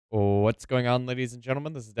What's going on, ladies and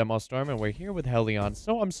gentlemen? This is DemoStorm, and we're here with Hellion.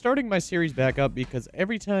 So I'm starting my series back up because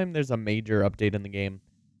every time there's a major update in the game,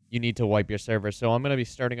 you need to wipe your server. So I'm going to be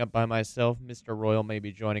starting up by myself. Mr. Royal may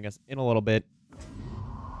be joining us in a little bit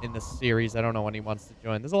in this series. I don't know when he wants to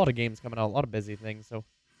join. There's a lot of games coming out, a lot of busy things, so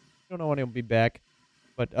I don't know when he'll be back.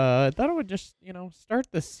 But I thought I would just, start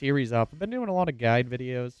the series off. I've been doing a lot of guide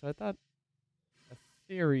videos, so I thought a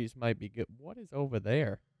series might be good. What is over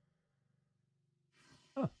there?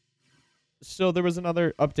 Huh. So there was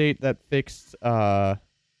another update that fixed the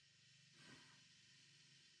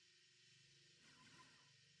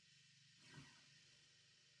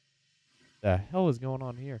hell is going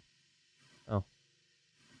on here? Oh,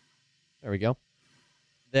 there we go.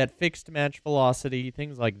 That fixed match velocity,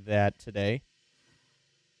 things like that today.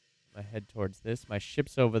 I head towards this. My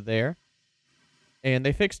ship's over there. And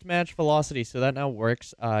they fixed match velocity, so that now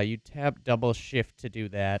works. You tap double shift to do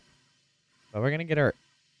that. But we're going to get our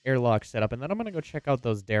airlock set up, and then I'm going to go check out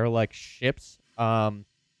those Derelict ships.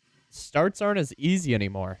 Starts aren't as easy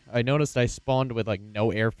anymore. I noticed I spawned with, like,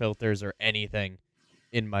 no air filters or anything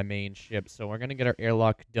in my main ship, so we're going to get our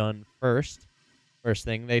airlock done first. First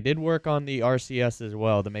thing, they did work on the RCS as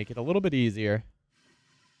well to make it a little bit easier.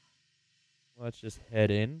 Let's just head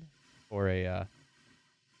in for a,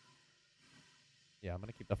 yeah, I'm going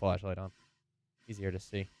to keep the flashlight on. Easier to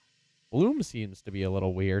see. Bloom seems to be a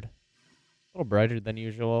little weird. A little brighter than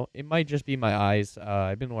usual. It might just be my eyes.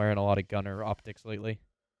 I've been wearing a lot of gunner optics lately.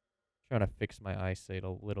 Trying to fix my eyesight a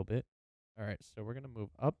little bit. All right, so we're going to move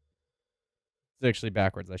up. It's actually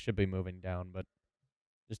backwards. I should be moving down, but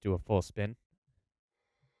just do a full spin.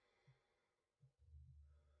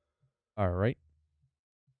 All right.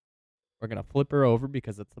 We're going to flip her over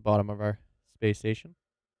because it's the bottom of our space station.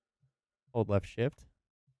 Hold left shift.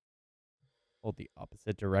 Hold the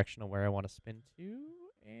opposite direction of where I want to spin to.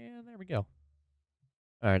 And there we go.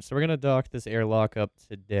 All right, so we're going to dock this airlock up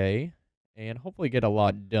today and hopefully get a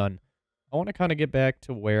lot done. I want to kind of get back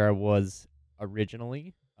to where I was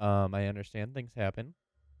originally. I understand things happen.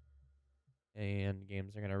 And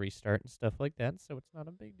games are going to restart and stuff like that, so it's not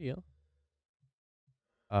a big deal.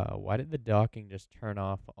 Why did the docking just turn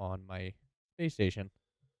off on my space station?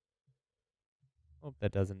 Hope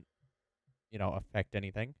that doesn't, affect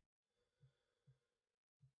anything.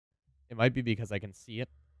 It might be because I can see it.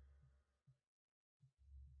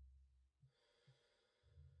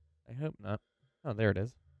 I hope not. Oh, there it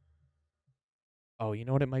is. Oh, you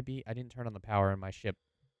know what it might be? I didn't turn on the power in my ship.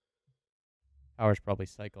 Power's probably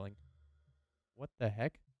cycling. What the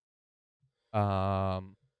heck? That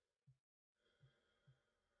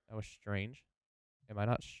was strange. Am I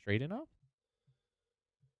not straight enough?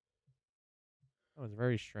 That was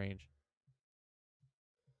very strange.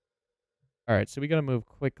 Alright, so we gotta move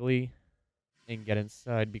quickly and get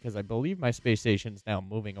inside because I believe my space station's now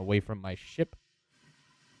moving away from my ship.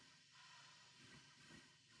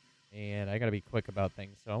 And I gotta be quick about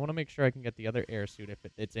things. So I want to make sure I can get the other air suit if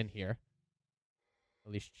it's in here.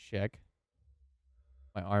 At least check.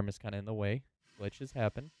 My arm is kind of in the way. Glitches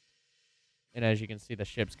happen. And as you can see, the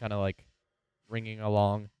ship's kind of like ringing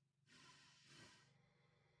along.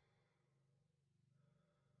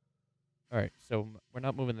 All right, so we're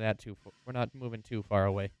not moving we're not moving too far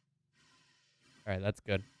away. All right, that's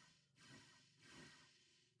good.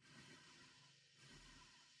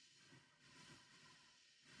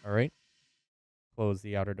 All right. Close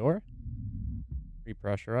the outer door.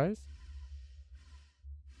 Repressurize.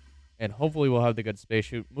 And hopefully we'll have the good space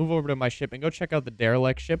shoot. Move over to my ship and go check out the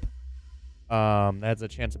Derelict ship. That has a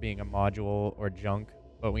chance of being a module or junk,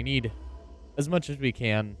 but we need as much as we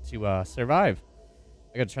can to survive.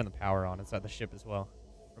 I gotta turn the power on inside the ship as well.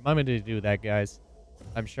 Remind me to do that, guys.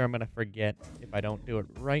 I'm sure I'm gonna forget if I don't do it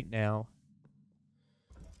right now.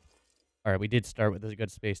 All right, we did start with a good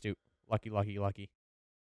space suit. Lucky, lucky, lucky.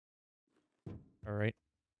 All right.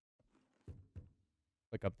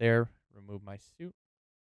 Click up there. Remove my suit.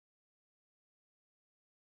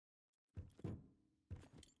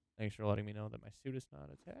 Thanks for letting me know that my suit is not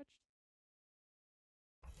attached.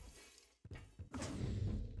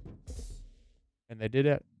 And they did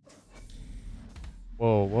it.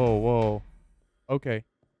 Whoa, whoa, whoa. Okay.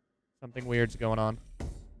 Something weird's going on.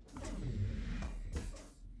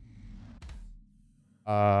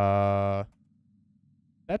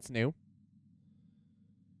 That's new.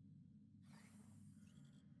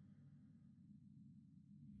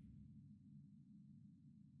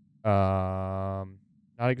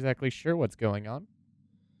 Not exactly sure what's going on.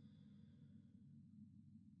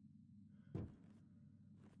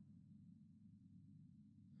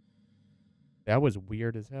 That was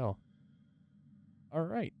weird as hell. All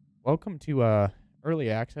right. Welcome to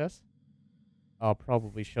early access. I'll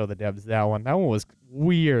probably show the devs that one. That one was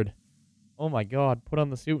weird. Oh my god. Put on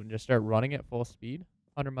the suit and just start running at full speed.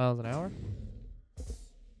 100 miles an hour.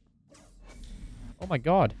 Oh my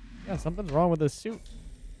god. Yeah, something's wrong with this suit.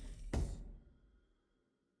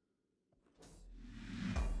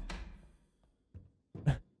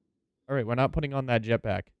 Alright, we're not putting on that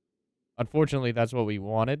jetpack. Unfortunately, that's what we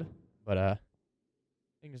wanted. But,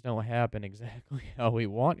 things don't happen exactly how we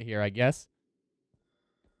want here, I guess.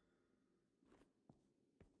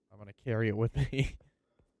 I'm gonna carry it with me.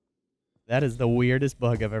 That is the weirdest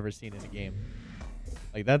bug I've ever seen in a game.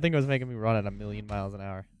 Like, that thing was making me run at 1,000,000 miles an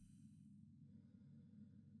hour.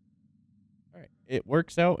 Alright, it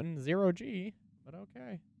works out in 0G, but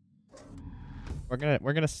okay.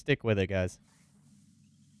 We're gonna stick with it, guys.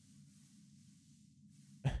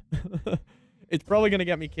 It's probably gonna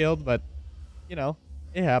get me killed, but, you know,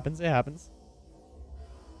 it happens, it happens.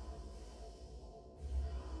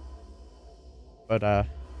 But,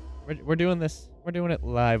 we're doing this, we're doing it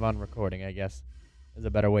live on recording, I guess, is a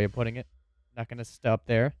better way of putting it. Not gonna stop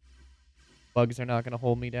there. Bugs are not gonna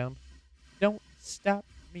hold me down. Don't stop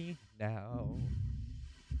me now.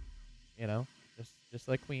 You know, just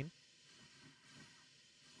like Queen.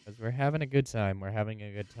 Because we're having a good time. We're having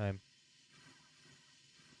a good time.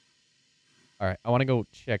 Alright, I want to go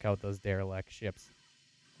check out those Derelict ships.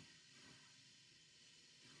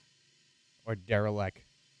 Or Derelict.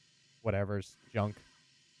 Whatever's junk.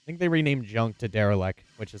 I think they renamed junk to Derelict,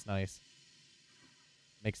 which is nice.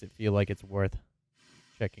 Makes it feel like it's worth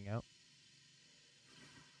checking out.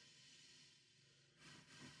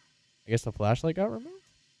 I guess the flashlight got removed?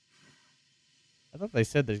 I thought they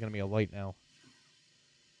said there's going to be a light now.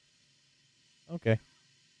 Okay.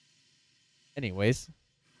 Anyways,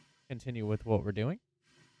 continue with what we're doing.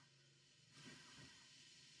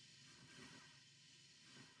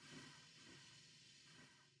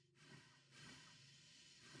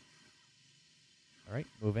 All right,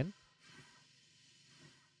 move in.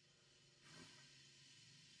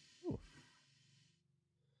 Ooh.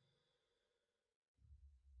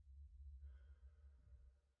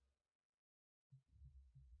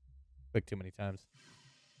 Click too many times.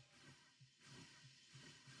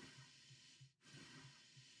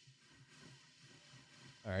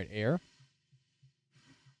 All right, air.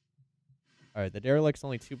 All right, the Derelict's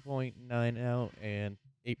only 2.9 out and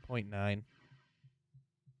 8.9. Am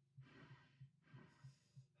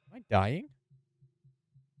I dying?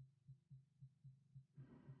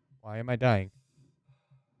 Why am I dying?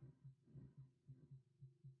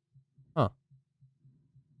 Huh.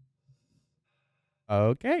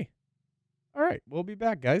 Okay. All right, we'll be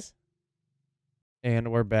back, guys.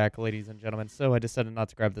 And we're back, ladies and gentlemen. So I decided not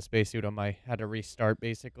to grab the spacesuit on my... Had to restart,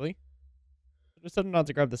 basically. I decided not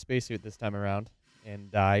to grab the spacesuit this time around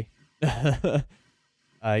and die.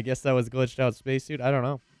 I guess that was glitched out spacesuit. I don't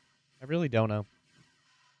know. I really don't know.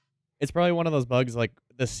 It's probably one of those bugs, like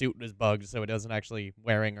the suit is bugged, so it doesn't actually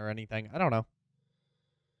wearing or anything. I don't know.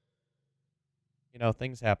 You know,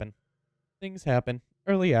 things happen. Things happen.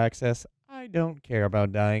 Early access. I don't care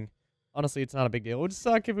about dying. Honestly, it's not a big deal. It would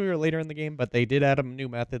suck if we were later in the game, but they did add a new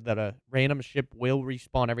method that a random ship will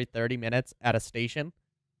respawn every 30 minutes at a station.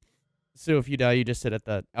 So if you die, you just sit at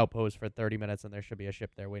the outpost for 30 minutes, and there should be a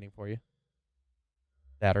ship there waiting for you.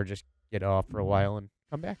 That or just get off for a while and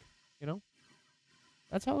come back, you know?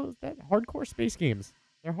 That's how that hardcore space games.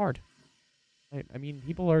 They're hard. I mean,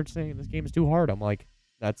 people are saying this game is too hard. I'm like,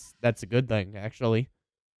 that's a good thing, actually.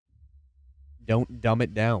 Don't dumb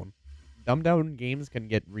it down. Dumb down games can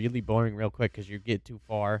get really boring real quick because you get too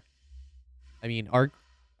far. I mean, Ark.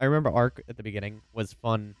 I remember Ark at the beginning was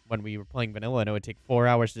fun when we were playing vanilla, and it would take 4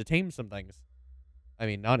 hours to tame some things. I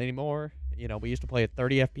mean, not anymore. You know, we used to play at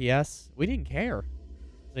 30 FPS. We didn't care.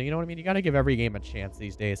 So, you know what I mean? You got to give every game a chance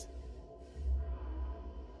these days.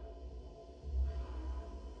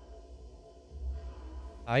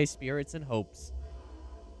 High spirits and hopes.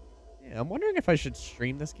 Yeah, I'm wondering if I should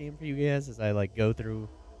stream this game for you guys as I, like, go through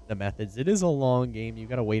the methods. It is a long game. You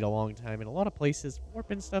got to wait a long time. In a lot of places, warp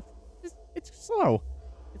and stuff, it's slow.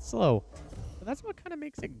 It's slow. But that's what kind of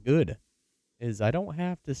makes it good, is I don't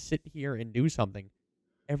have to sit here and do something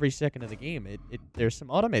every second of the game. There's some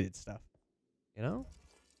automated stuff, you know?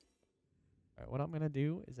 All right, what I'm going to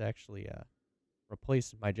do is actually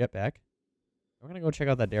replace my jetpack. I'm going to go check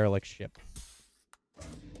out that derelict ship.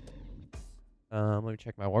 Let me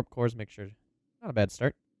check my warp cores, make sure. Not a bad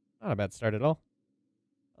start. Not a bad start at all.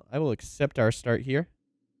 I will accept our start here.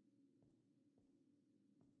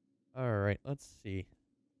 All right, let's see.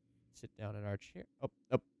 Sit down in our chair. Up,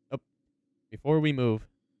 up, up. Before we move.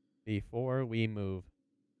 Before we move.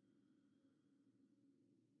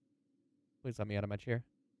 Please let me out of my chair.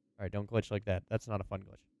 Alright, don't glitch like that. That's not a fun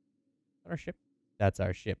glitch. Our ship? That's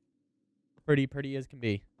our ship. Pretty as can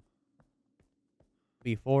be.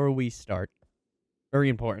 Before we start, very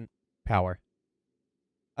important, power.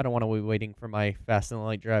 I don't want to be waiting for my fast and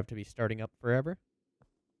light drive to be starting up forever.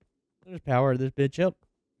 Just power this bitch up.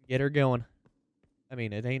 Get her going. I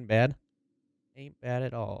mean, it ain't bad. Ain't bad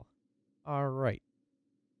at all. Alright.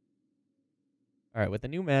 Alright, with the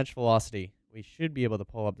new match velocity, we should be able to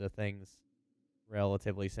pull up the things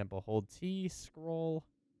relatively simple. Hold T, scroll,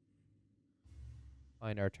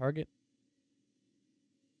 find our target.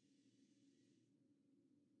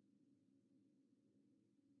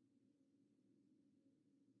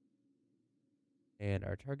 And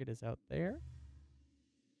our target is out there.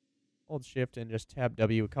 Hold shift and just tab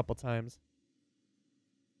W a couple times.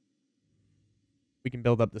 We can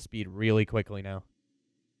build up the speed really quickly now,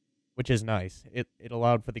 which is nice. It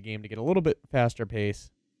allowed for the game to get a little bit faster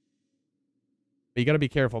pace. But you got to be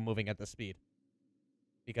careful moving at the speed,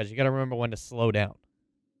 because you got to remember when to slow down.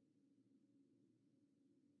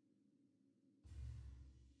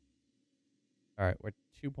 All right, we're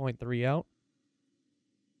 2.3 out.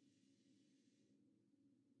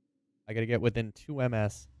 I got to get within 2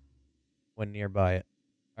 ms when nearby it.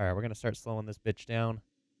 All right, we're going to start slowing this bitch down.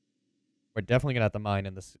 We're definitely going to have to mine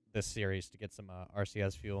in this series to get some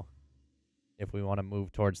RCS fuel if we want to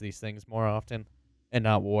move towards these things more often and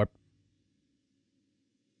not warp.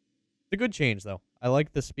 It's a good change, though. I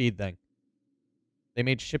like the speed thing. They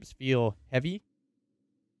made ships feel heavy,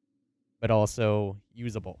 but also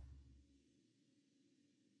usable.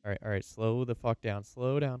 All right, slow the fuck down.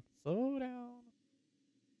 Slow down. Slow down.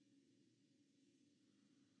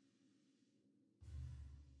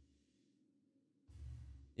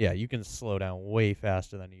 Yeah, you can slow down way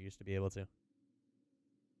faster than you used to be able to. All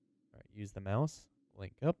right, use the mouse.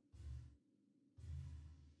 Link up.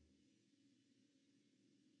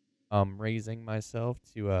 I'm raising myself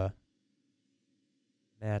to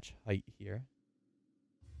match height here.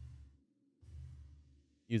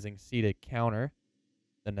 Using C to counter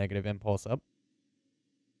the negative impulse up.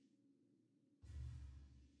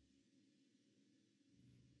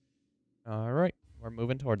 All right, we're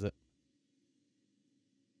moving towards it.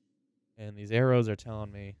 And these arrows are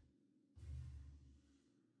telling me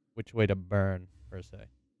which way to burn, per se.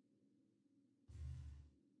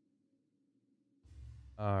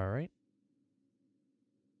 All right.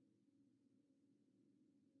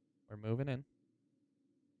 We're moving in.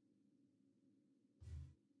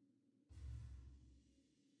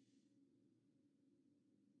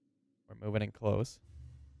 We're moving in close.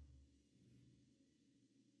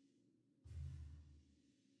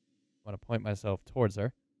 I want to point myself towards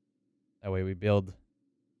her. That way we build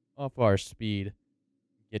off our speed,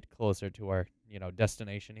 get closer to our,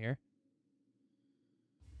 destination here.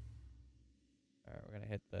 All right, we're going to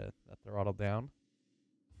hit the throttle down.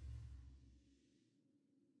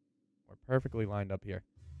 We're perfectly lined up here.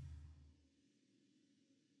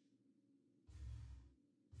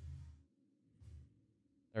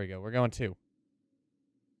 There we go. We're going 2.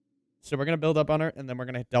 So we're going to build up on her, and then we're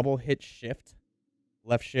going to double hit shift,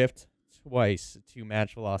 left shift twice to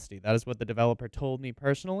match velocity. That is what the developer told me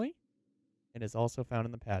personally. It is also found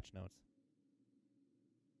in the patch notes.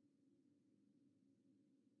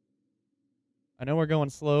 I know we're going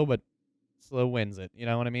slow, but slow wins it. You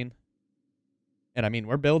know what I mean? And I mean,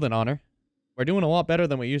 we're building on her. We're doing a lot better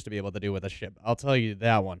than we used to be able to do with a ship. I'll tell you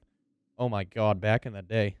that one. Oh my god, back in the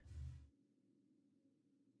day.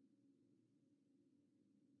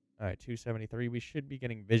 All right, 273. We should be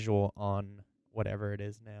getting visual on whatever it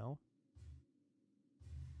is now.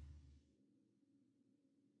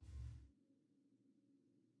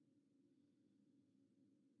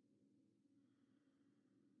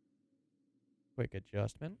 Quick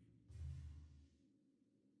adjustment.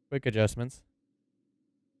 Quick adjustments.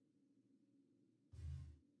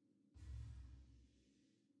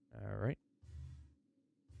 All right.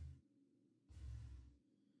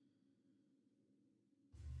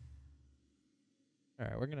 All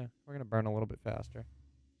right, we're gonna burn a little bit faster.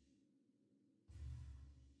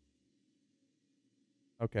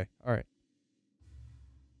 Okay, all right.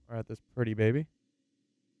 We're at this pretty baby.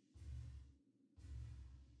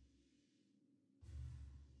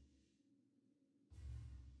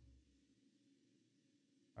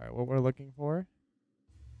 All right, what we're looking for.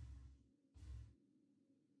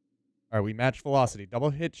 All right, we match velocity. Double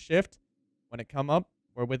hit shift. When it come up,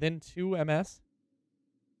 we're within 2 ms.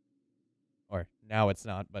 Or now it's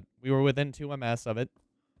not, but we were within 2 ms of it.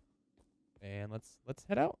 And let's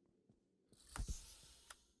head out.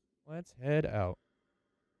 Let's head out.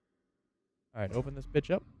 All right, open this bitch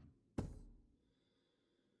up.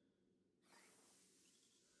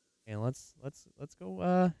 And let's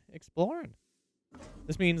go exploring.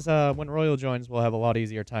 This means when Royal joins, we'll have a lot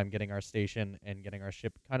easier time getting our station and getting our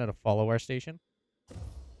ship kind of to follow our station.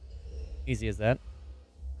 Easy as that.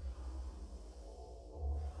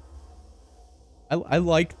 I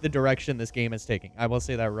like the direction this game is taking. I will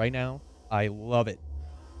say that right now. I love it.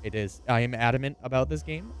 It is. I am adamant about this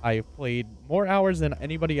game. I've played more hours than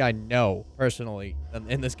anybody I know personally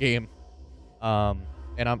in this game. And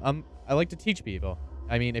I like to teach people.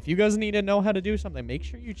 I mean, if you guys need to know how to do something, make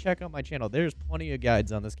sure you check out my channel. There's plenty of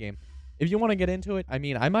guides on this game. If you want to get into it, I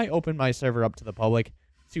mean, I might open my server up to the public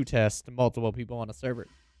to test multiple people on a server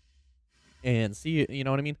and see, you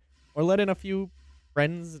know what I mean? Or let in a few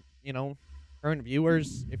friends, you know, current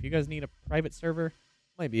viewers. If you guys need a private server,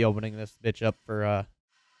 might be opening this bitch up for a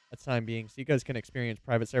time being so you guys can experience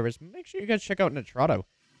private servers. Make sure you guys check out Nitrado.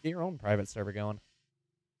 Get your own private server going.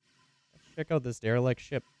 Let's check out this Derelict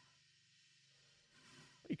ship.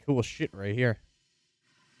 Pretty cool shit right here.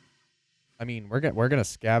 I mean, we're gonna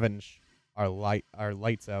scavenge our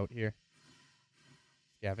lights out here.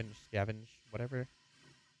 Scavenge, whatever.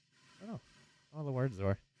 I don't know. All the words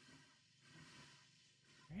are.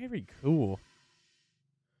 Very cool.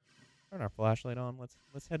 Turn our flashlight on.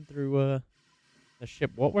 Let's head through the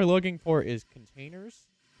ship. What we're looking for is containers,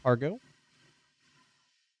 cargo.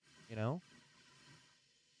 You know.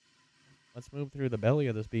 Let's move through the belly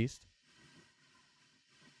of this beast.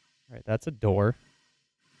 All right, that's a door.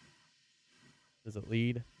 Does it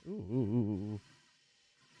lead? Ooh.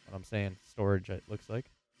 What I'm saying, storage. It looks like.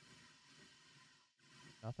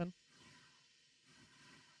 Nothing.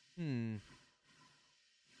 I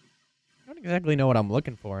don't exactly know what I'm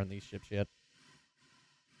looking for in these ships yet.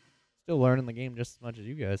 Still learning the game just as much as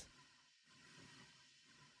you guys.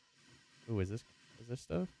 Ooh, is this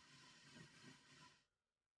stuff?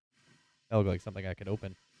 That looks like something I could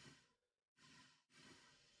open.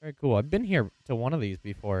 Very cool. I've been here to one of these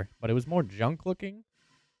before, but it was more junk looking.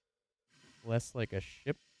 Less like a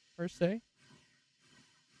ship, per se.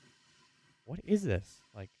 What is this?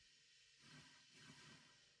 Like,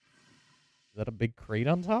 is that a big crate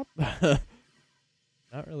on top?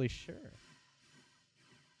 Not really sure.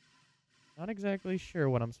 Not exactly sure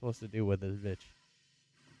what I'm supposed to do with this bitch.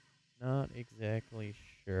 Not exactly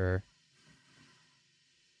sure.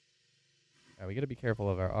 Alright, we gotta be careful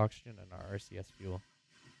of our oxygen and our RCS fuel.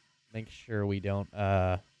 Make sure we don't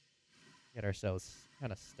get ourselves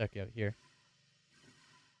kind of stuck out here.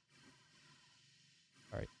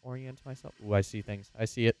 Alright, orient myself. Ooh, I see things. I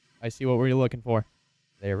see it. I see what we're looking for.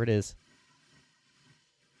 There it is.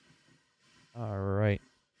 Alright.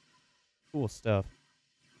 Cool stuff.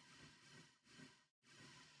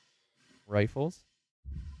 Rifles.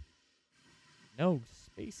 No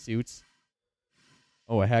spacesuits.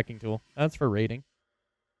 Oh, a hacking tool. That's for raiding.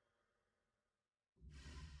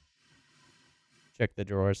 Check the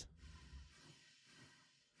drawers.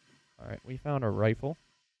 Alright, we found a rifle.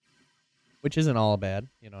 Which isn't all bad,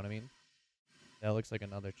 you know what I mean? That looks like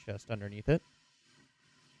another chest underneath it.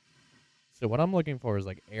 So what I'm looking for is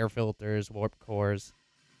like air filters, warp cores,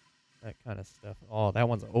 that kind of stuff. Oh, that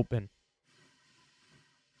one's open.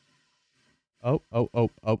 Oh.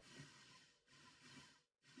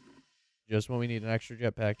 Just when we need an extra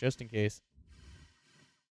jetpack, just in case.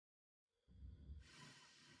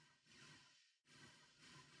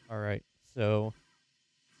 Alright, so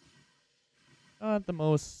not the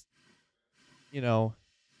most, you know,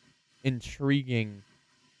 intriguing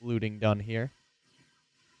looting done here.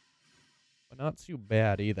 But not too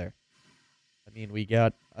bad either. I mean, we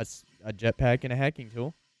got a jetpack and a hacking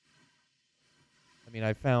tool. I mean,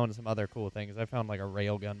 I found some other cool things. I found like a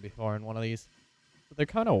railgun before in one of these. But they're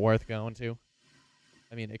kind of worth going to.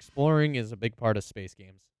 I mean, exploring is a big part of space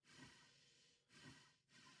games.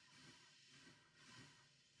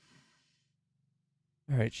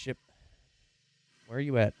 Alright, ship. Where are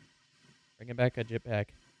you at? Bringing back a jetpack.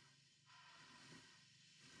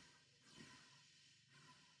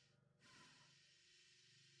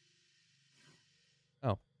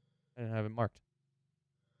 Oh, I didn't have it marked.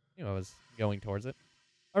 You know, I was going towards it.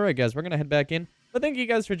 Alright, guys, we're going to head back in. But thank you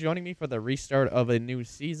guys for joining me for the restart of a new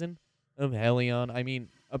season of Hellion. I mean,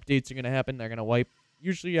 updates are going to happen. They're going to wipe.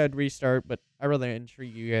 Usually I'd restart, but I rather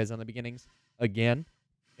intrigue you guys on the beginnings again.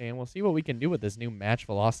 And we'll see what we can do with this new match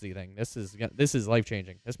velocity thing. This is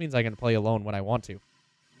life-changing. This means I can play alone when I want to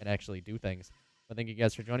and actually do things. But thank you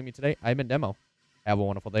guys for joining me today. I've been Demo. Have a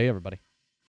wonderful day, everybody.